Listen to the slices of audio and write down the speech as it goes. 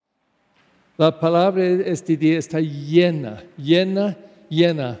La palabra este día está llena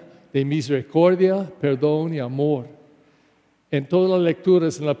de misericordia, perdón y amor. En todas las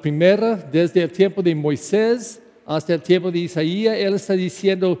lecturas, en la primera, desde el tiempo de Moisés hasta el tiempo de Isaías, él está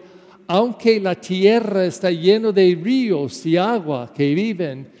diciendo, aunque la tierra está llena de ríos y agua que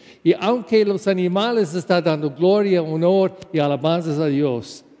viven, y aunque los animales están dando gloria, honor y alabanzas a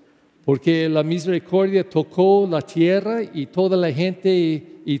Dios, porque la misericordia tocó la tierra y toda la gente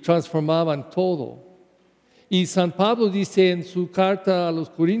y transformaban todo. Y San Pablo dice en su carta a los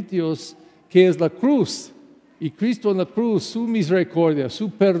Corintios que es la cruz, y Cristo en la cruz, su misericordia,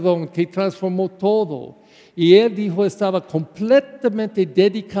 su perdón, que transformó todo. Y él dijo estaba completamente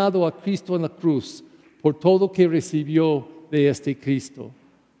dedicado a Cristo en la cruz por todo que recibió de este Cristo.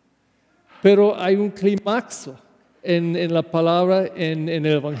 Pero hay un clímax en la palabra, en el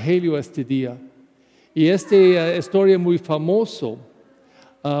Evangelio este día. Y esta historia muy famosa.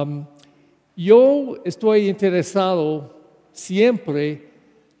 Yo estoy interesado siempre,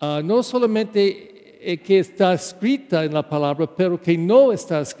 no solamente que está escrita en la palabra, pero que no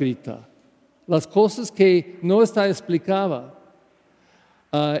está escrita. Las cosas que no está explicada.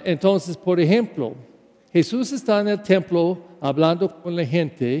 Entonces, por ejemplo, Jesús está en el templo hablando con la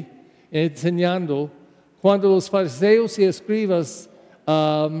gente, enseñando, cuando los fariseos y escribas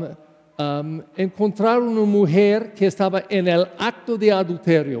encontraron una mujer que estaba en el acto de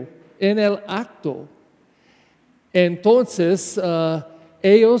adulterio, en el acto. Entonces,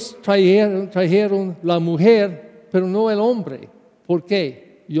 ellos trajeron la mujer, pero no el hombre. ¿Por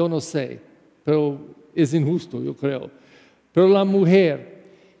qué? Yo no sé, pero es injusto, yo creo. Pero la mujer.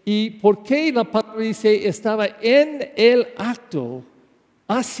 ¿Y por qué la palabra dice estaba en el acto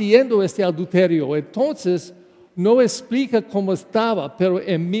haciendo este adulterio? Entonces, no explica cómo estaba, pero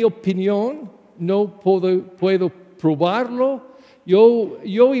en mi opinión, no puedo probarlo.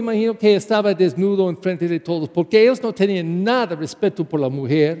 Yo imagino que estaba desnudo en frente de todos, porque ellos no tenían nada de respeto por la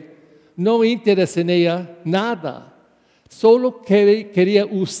mujer, no interés en ella, nada. Solo quería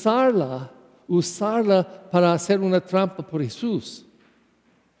usarla para hacer una trampa por Jesús.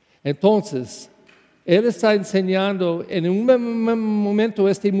 Entonces, él está enseñando, en un momento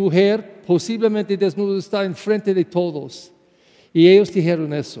esta mujer, posiblemente desnuda, está en frente de todos. Y ellos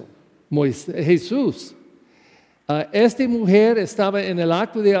dijeron eso, Jesús. Esta mujer estaba en el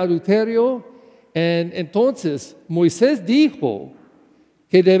acto de adulterio, entonces Moisés dijo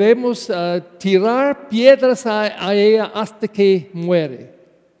que debemos tirar piedras a ella hasta que muere.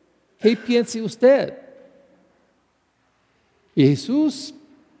 ¿Qué piensa usted? Y Jesús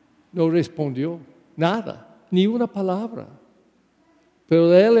no respondió nada, ni una palabra.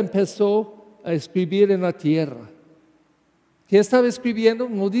 Pero él empezó a escribir en la tierra. ¿Qué estaba escribiendo?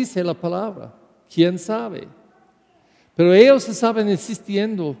 No dice la palabra. ¿Quién sabe? Pero ellos estaban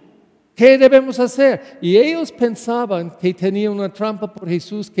insistiendo, ¿qué debemos hacer? Y ellos pensaban que tenía una trampa por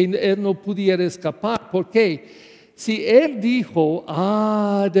Jesús, que él no pudiera escapar. ¿Por qué? Si él dijo,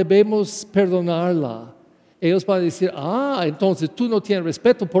 debemos perdonarla, ellos van a decir, entonces tú no tienes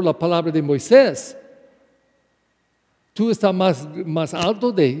respeto por la palabra de Moisés. ¿Tú estás más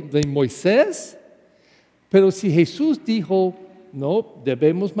alto de Moisés? Pero si Jesús dijo, no,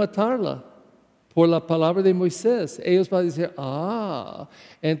 debemos matarla por la palabra de Moisés, ellos van a decir,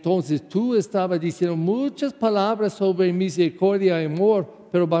 entonces tú estabas diciendo muchas palabras sobre misericordia y amor,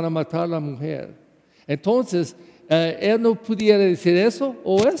 pero van a matar a la mujer. Entonces, él no pudiera decir eso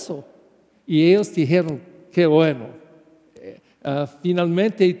o eso. Y ellos dijeron, qué bueno.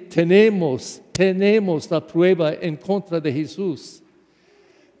 Finalmente tenemos la prueba en contra de Jesús.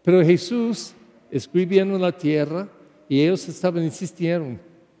 Pero Jesús, escribiendo en la tierra, y ellos estaban insistiendo,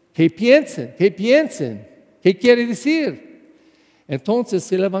 ¿qué piensen? ¿Qué quiere decir? Entonces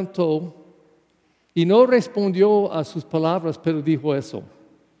se levantó y no respondió a sus palabras, pero dijo eso.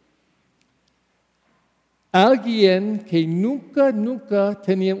 Alguien que nunca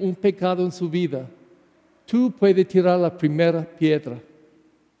tenía un pecado en su vida, tú puedes tirar la primera piedra.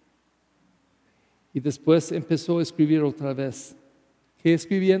 Y después empezó a escribir otra vez. ¿Qué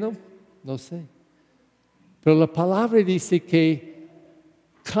escribiendo? No sé. Pero la palabra dice que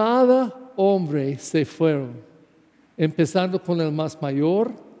cada hombre se fueron, empezando con el más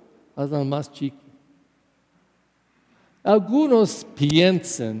mayor hasta el más chico. Algunos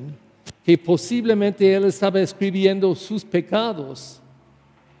piensan que posiblemente él estaba escribiendo sus pecados,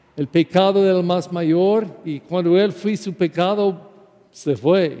 el pecado del más mayor, y cuando él fue su pecado, se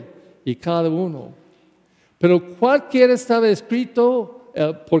fue, y cada uno. Pero cualquiera estaba escrito,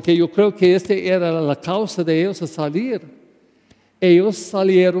 porque yo creo que esta era la causa de ellos a salir. Ellos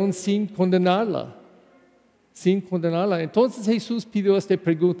salieron sin condenarla. sin condenarla. Entonces Jesús pidió esta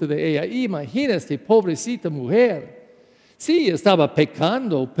pregunta de ella. Imagínate, pobrecita mujer. Sí, estaba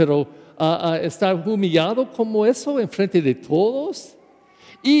pecando, pero estar humillado como eso enfrente de todos.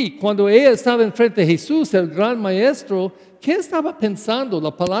 Y cuando ella estaba enfrente de Jesús, el gran maestro, ¿qué estaba pensando?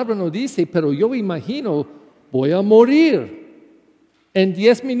 La palabra no dice, pero yo imagino, voy a morir. En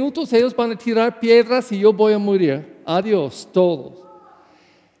 10 minutos ellos van a tirar piedras y yo voy a morir. Adiós, todos.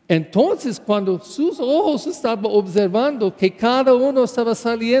 Entonces, cuando sus ojos estaban observando que cada uno estaba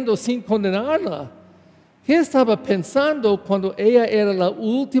saliendo sin condenarla, ¿qué estaba pensando cuando ella era la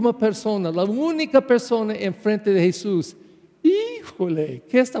última persona, la única persona enfrente de Jesús? Híjole,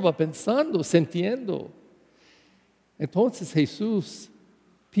 ¿qué estaba pensando, sintiendo? Entonces Jesús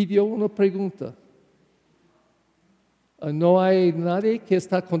pidió una pregunta. ¿No hay nadie que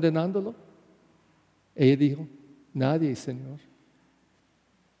está condenándolo? Ella dijo, nadie, Señor.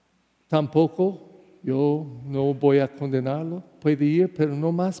 Tampoco yo no voy a condenarlo, puede ir, pero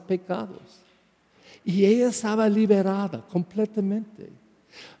no más pecados. Y ella estaba liberada completamente.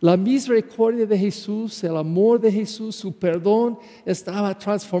 La misericordia de Jesús, el amor de Jesús, su perdón, estaba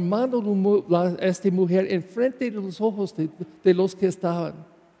transformando a esta mujer enfrente de los ojos de los que estaban.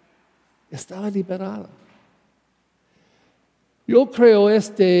 Estaba liberada. Yo creo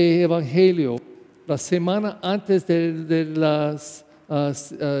este evangelio, la semana antes de las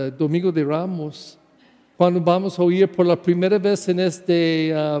Domingo de Ramos, cuando vamos a oír por la primera vez en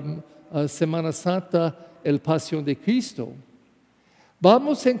esta Semana Santa el Pasión de Cristo,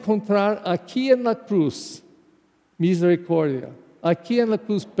 vamos a encontrar aquí en la cruz misericordia, aquí en la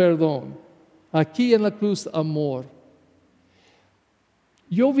cruz perdón, aquí en la cruz amor.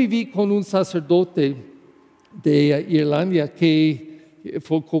 Yo viví con un sacerdote de Irlanda que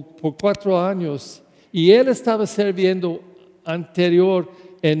fue por 4 años y él estaba sirviendo anterior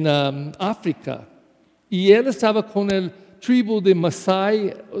en África y él estaba con el tribu de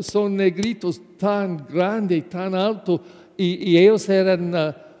Masai, son negritos tan grandes, tan altos y ellos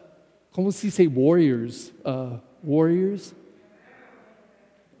eran, ¿cómo se dice? Warriors.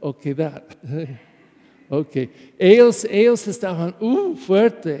 Okay, that. Okay. Ellos estaban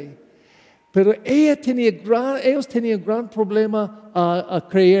fuertes. Pero ellos tenían gran problema a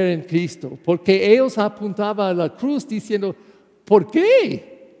creer en Cristo, porque ellos apuntaban a la cruz diciendo, ¿por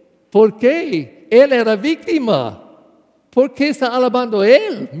qué? ¿Por qué? Él era víctima. ¿Por qué está alabando a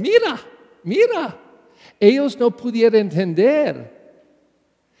Él? Mira. Ellos no pudieron entender.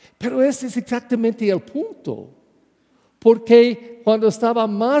 Pero ese es exactamente el punto. Porque cuando estaba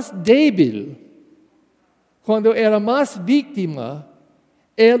más débil, cuando era más víctima,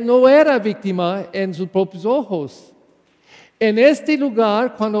 él no era víctima en sus propios ojos. En este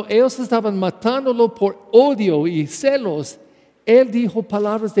lugar, cuando ellos estaban matándolo por odio y celos, él dijo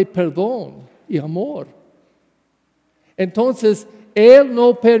palabras de perdón y amor. Entonces, él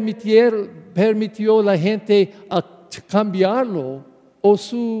no permitió a la gente a cambiarlo o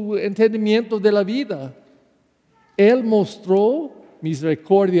su entendimiento de la vida. Él mostró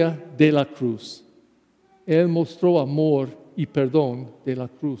misericordia de la cruz. Él mostró amor y perdón de la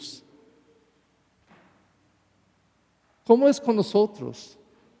cruz. ¿Cómo es con nosotros?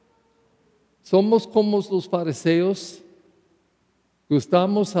 ¿Somos como los fariseos?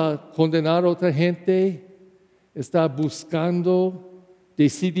 ¿Gustamos a condenar a otra gente? ¿Está buscando,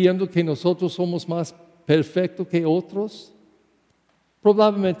 decidiendo que nosotros somos más perfectos que otros?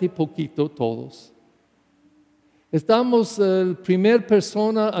 Probablemente poquito todos. ¿Estamos la primera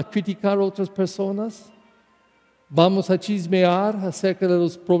persona a criticar a otras personas? ¿Vamos a chismear acerca de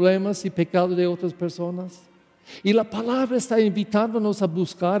los problemas y pecados de otras personas? Y la palabra está invitándonos a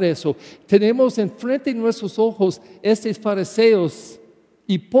buscar eso. Tenemos enfrente de nuestros ojos estos fariseos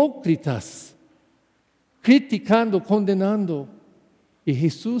hipócritas, criticando, condenando, y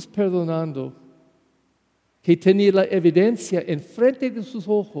Jesús perdonando, que tenía la evidencia enfrente de sus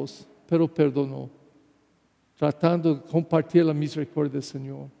ojos, pero perdonó, tratando de compartir la misericordia del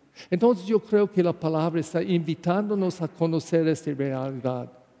Señor. Entonces yo creo que la palabra está invitándonos a conocer esta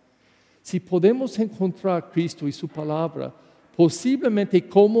realidad. Si podemos encontrar a Cristo y su palabra, posiblemente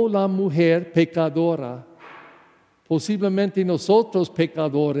como la mujer pecadora, posiblemente nosotros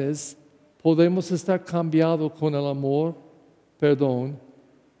pecadores, podemos estar cambiados con el amor, perdón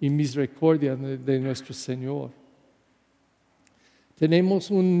y misericordia de nuestro Señor. Tenemos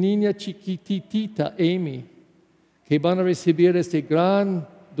una niña chiquitita, Amy, que van a recibir este gran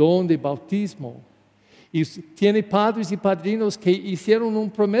don de bautismo. Y tiene padres y padrinos que hicieron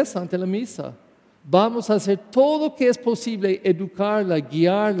una promesa ante la misa. Vamos a hacer todo lo que es posible, educarla,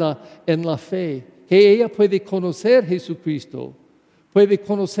 guiarla en la fe, que ella puede conocer a Jesucristo, puede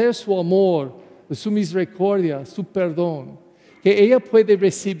conocer su amor, de su misericordia, su perdón, que ella puede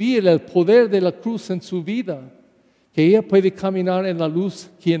recibir el poder de la cruz en su vida, que ella puede caminar en la luz,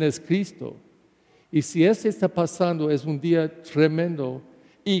 quien es Cristo. Y si eso está pasando, es un día tremendo.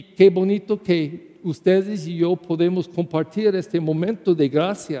 Y qué bonito que ustedes y yo podemos compartir este momento de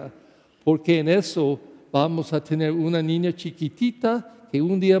gracia, porque en eso vamos a tener una niña chiquitita que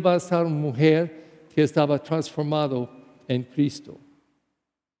un día va a ser una mujer que estaba transformado en Cristo.